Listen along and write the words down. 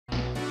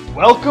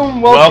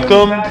Welcome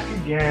back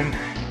again.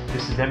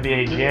 This is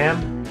NBA Jam,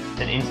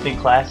 an instant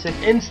classic.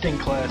 Instant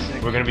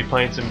classic. We're gonna be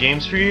playing some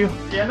games for you.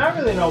 Yeah, not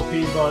really an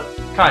LP, but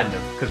Kind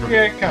of, because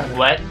we're kind of.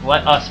 let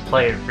us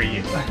play it for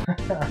you.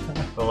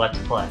 So let's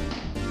play.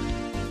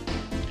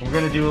 We're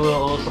gonna do a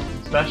little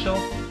something special.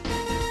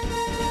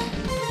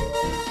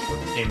 What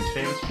this game is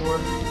famous for.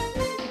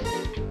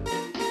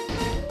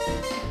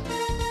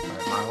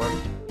 Alright, my word.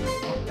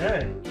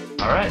 Okay.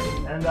 Alright.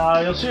 And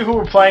you'll see who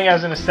we're playing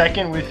as in a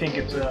second. We think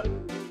it's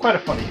quite a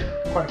funny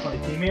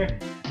team here.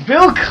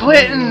 Bill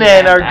Clinton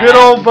and our good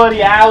old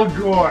buddy Al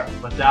Gore.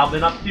 What's Al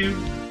been up to?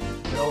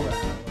 Good old Al.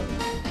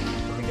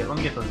 Let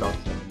me get those dogs.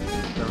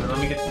 Let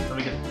me get the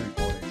 3-pointers.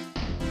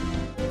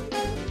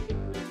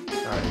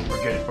 Alright,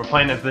 we're good. We're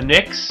playing as the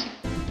Knicks.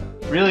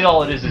 Really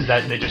all it is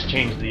that they just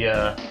changed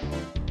the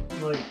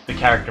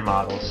character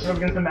models. We're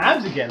against the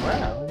Mavs again.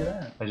 Wow, look at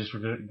that. I guess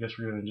we're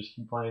gonna just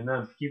keep playing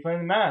them. Keep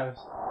playing the Mavs.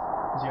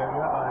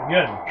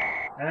 Good.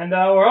 And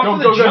we're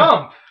off to the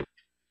jump.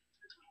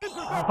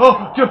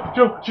 Oh,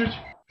 shoot.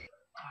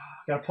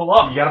 Gotta pull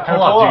up. You gotta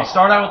pull up, dude.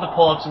 Start out with the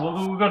pull-ups, and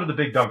we'll go to the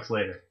big dunks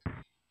later.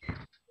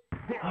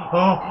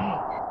 Oh.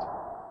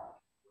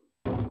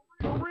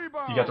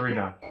 You got the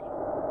rebound.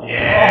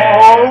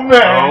 Yeah. Oh,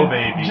 man. Oh,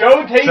 baby.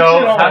 Joe takes it So,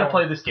 home. how to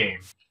play this game.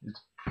 It's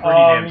pretty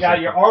damn You got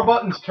simple. your R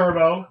buttons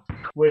turbo,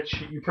 which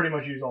you pretty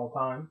much use all the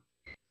time.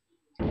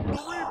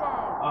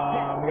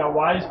 We got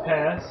Y's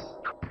pass.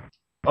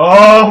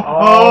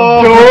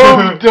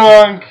 Oh,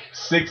 dunk.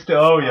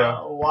 6-0, yeah.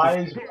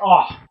 Y's,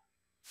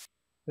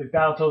 like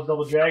Battletoads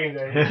Double Dragon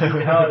there. They beat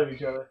the hell out of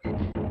each other.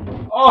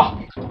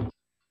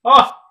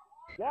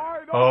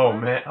 Oh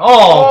man.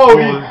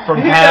 From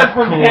half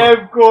from court.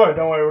 half court.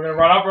 Don't worry, we're gonna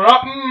run up.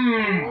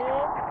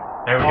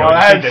 There we Oh, go.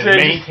 that's Just need to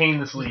it. maintain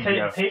this lead.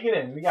 Take it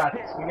in. We got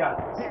this.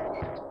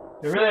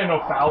 There really are no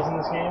fouls in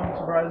this game,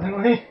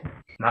 surprisingly.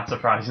 Not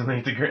surprisingly,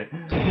 it's a great.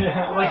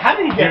 Yeah, like how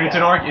did he get Dude,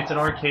 that? it's an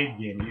arcade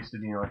game. It used to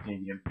be an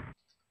arcade game.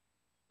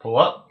 Pull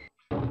up.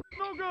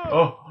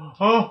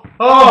 Oh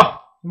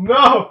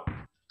No!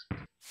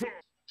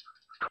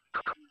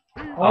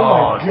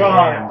 Oh my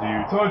god.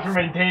 Damn, dude. So much for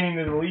maintaining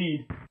the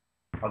lead.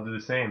 I'll do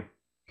the same.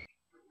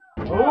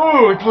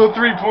 Oh, it's a little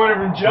 3-pointer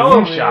from Jello.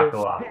 Boom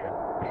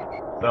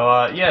shakalaka.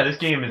 So, yeah, this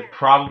game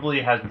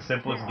probably has the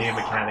simplest game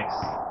mechanics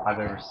I've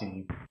ever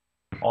seen.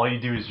 All you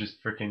do is just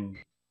freaking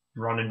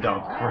run and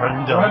dunk.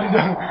 Run,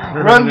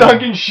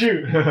 dunk, and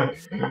shoot.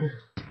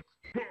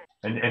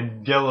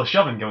 and get a little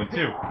shoving going,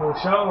 too. A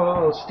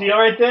little steal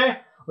right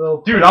there.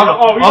 Dude, I'm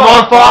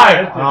on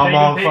fire! I'm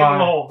on Take it in the fire.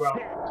 hole, bro.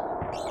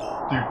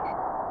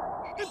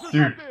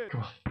 Dude,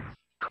 come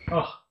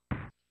on.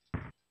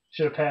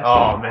 Should have passed it.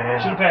 Oh, man.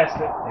 Should have passed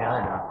it. Yeah,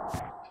 I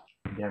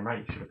know. Damn right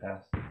you should have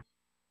passed it.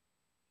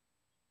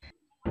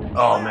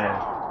 Oh, man.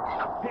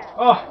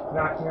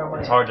 Knocked me on my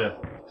It's hard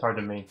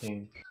to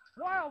maintain.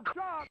 Wild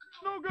shot,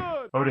 no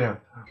good. Oh, damn.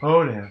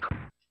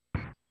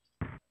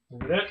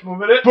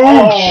 Move it. Boom!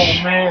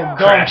 Oh, man.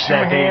 Crash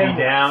that two-handed. baby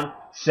down.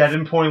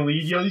 7-point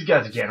lead. Yo, these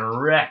guys are getting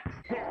wrecked.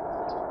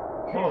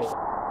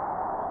 Whoa.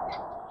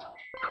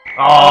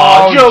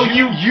 Oh, Joe,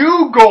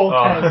 you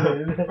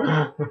goaltended.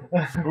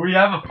 We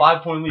have a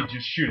 5-point lead.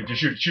 Just shoot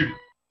it.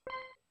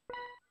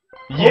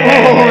 Oh,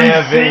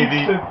 Yeah, he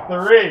baby. sinks to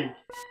 3.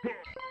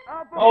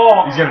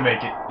 He's gonna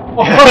make it.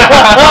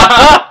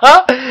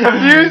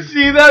 Do you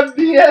see that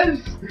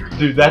BS?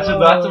 Dude, that's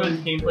what this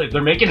game plays.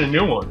 They're making a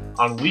new one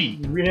on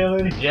Wii.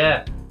 Really?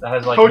 Yeah, that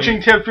has like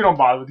Coaching tips? We don't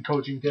bother with the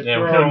coaching tips. Yeah,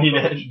 we We're don't all need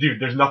coach. it. Dude,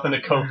 there's nothing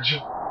to coach.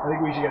 I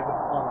think we should get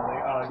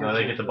the. No,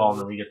 they get the ball, and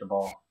then we get the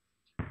ball.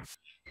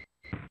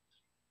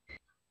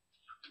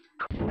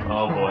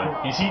 Oh boy,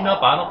 he's heating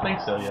up. I don't think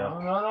so, yo.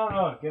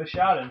 No. Get a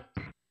shot in.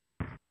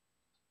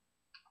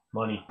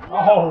 Money.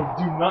 Oh,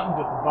 do nothing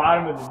but the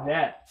bottom of the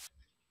net.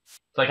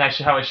 It's like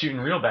how I shoot in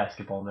real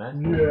basketball,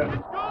 man. Yeah.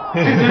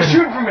 Dude, they're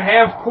shooting from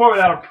half court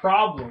without a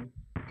problem.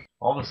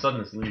 All of a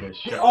sudden, this lead is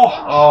shut.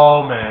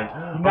 Oh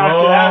man.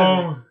 Knocked it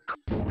out of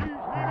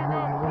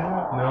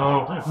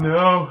it.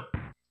 No.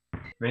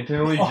 Maintain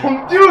the lead.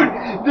 Oh,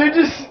 dude, they're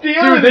just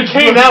stealing. Dude, they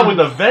came out with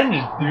a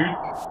vengeance, dude.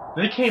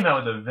 They came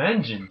out with a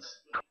vengeance.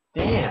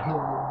 Damn.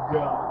 Oh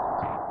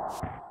god.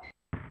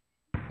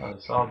 Oh, they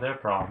solved their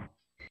problem.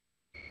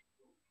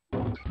 There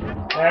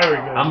we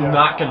go. I'm Joe.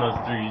 knocking those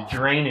threes,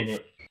 draining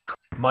it.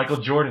 Michael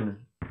Jordan.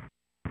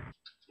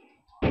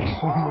 Oh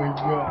my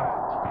god.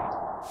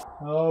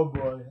 Oh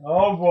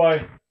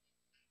boy.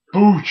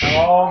 Booch.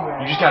 Oh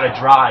man. You just gotta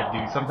drive,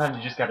 dude. Sometimes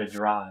you just gotta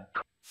drive.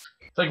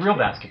 It's like real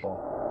basketball.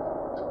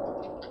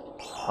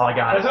 Oh, I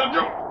got it.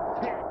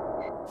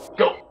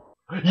 Go.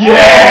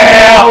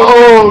 Yeah!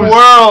 Oh,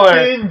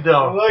 whirling. spin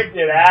dunk. Look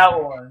at that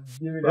one.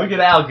 Give me that. Look at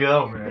Al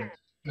go, man.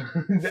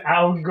 It's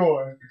Al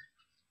Gore.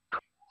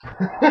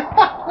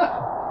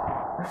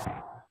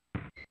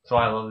 So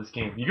I love this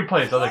game. You can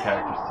play as other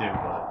characters too,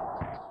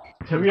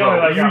 but We only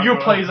like Al you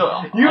Gore. play as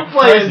a You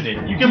play as-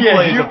 president. You can yeah,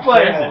 play as you a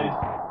play as- president.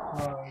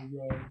 Oh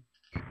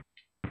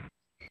god.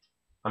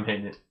 I'm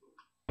hitting it.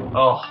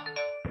 Oh,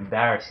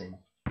 embarrassing.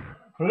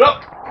 Put it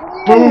up.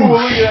 Boom! Look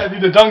at that,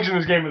 dude. The dunks in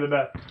this game are the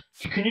best.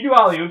 Can you do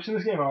alley oops in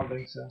this game? I don't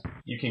think so.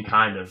 You can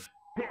kind of.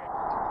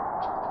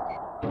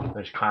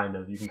 There's kind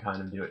of. You can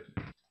kind of do it.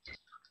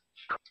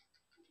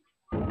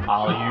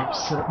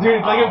 Alley-oops. Dude,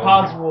 it's like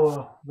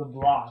impossible to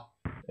block.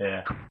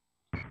 Yeah.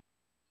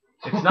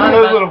 It's Not not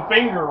a a little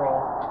finger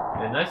roll.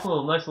 yeah, nice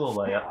little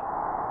layup.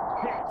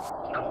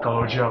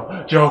 Go,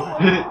 Joe. Joe,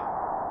 hit it.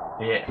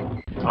 Yeah.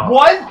 Oh.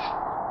 What?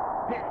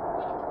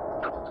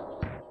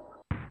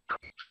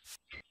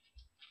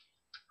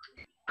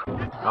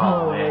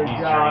 Oh, man, he's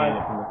draining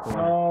it from the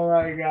corner. Oh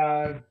my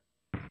god.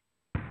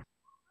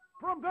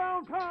 From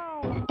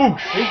downtown.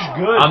 Boosh. It's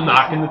good. I'm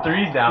knocking the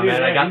threes down, Dude,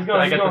 man. I got he's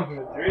going the for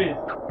the threes.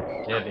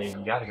 yeah, babe.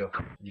 You gotta go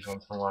for these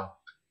once in a while.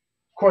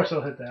 Of course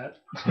I'll hit that.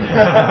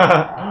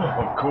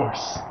 Of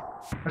course.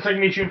 It's like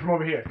me shooting from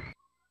over here.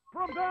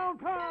 From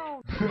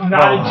downtown.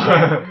 Not a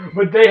chance.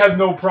 But they have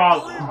no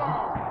problem.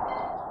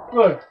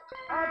 Look.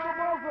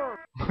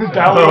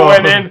 That would have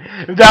went in.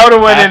 If that would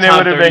have went in, it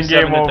would have been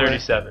game over.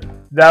 37.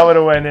 That would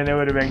have went in, it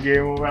would have been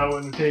game over. I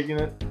wouldn't have taken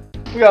it.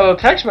 We got a little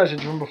text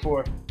message from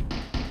before.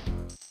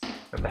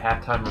 Got the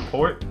halftime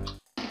report.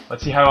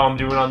 Let's see how I'm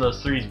doing on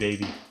those threes,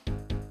 baby.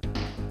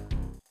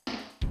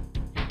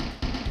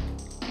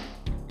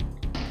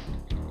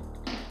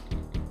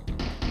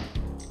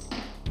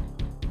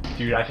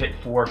 Dude, I've hit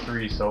 4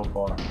 threes so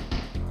far.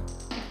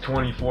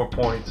 24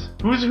 points.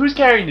 Who's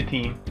carrying the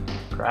team?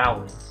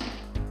 Crowley.